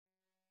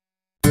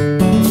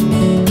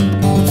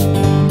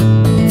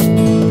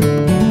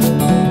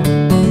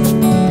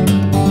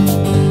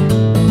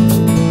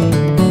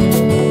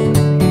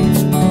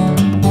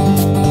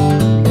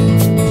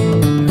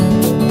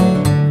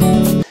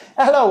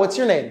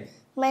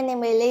My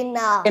name is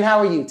Alina. And how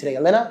are you today,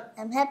 Alina?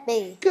 I'm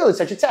happy. Good, let's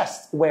start your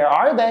test. Where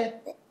are they?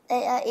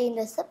 They are in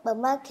the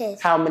supermarket.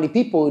 How many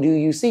people do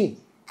you see?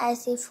 I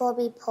see 4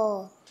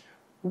 people.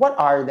 What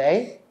are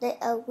they? They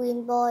are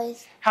green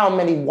boys. How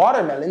many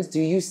watermelons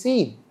do you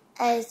see?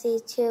 I see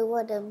 2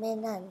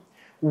 watermelons.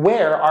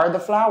 Where are the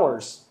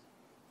flowers?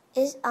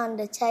 It's on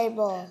the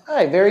table. All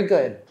right, very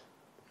good.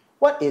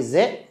 What is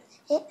it?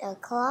 It's a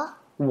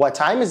clock. What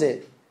time is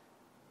it?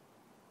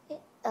 It's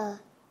a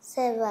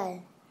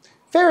 7.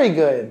 Very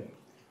good.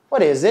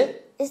 What is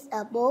it? It's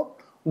a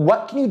book.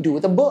 What can you do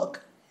with a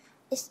book?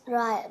 It's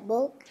write a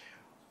book.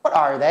 What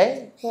are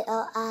they? They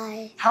are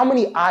eyes. How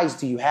many eyes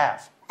do you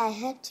have? I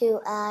have 2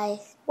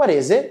 eyes. What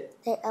is it?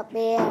 They are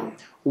bear.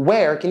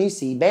 Where can you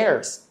see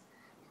bears?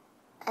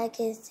 I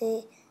can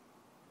see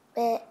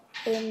bear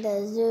in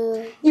the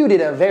zoo. You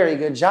did a very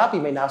good job. You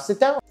may now sit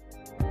down.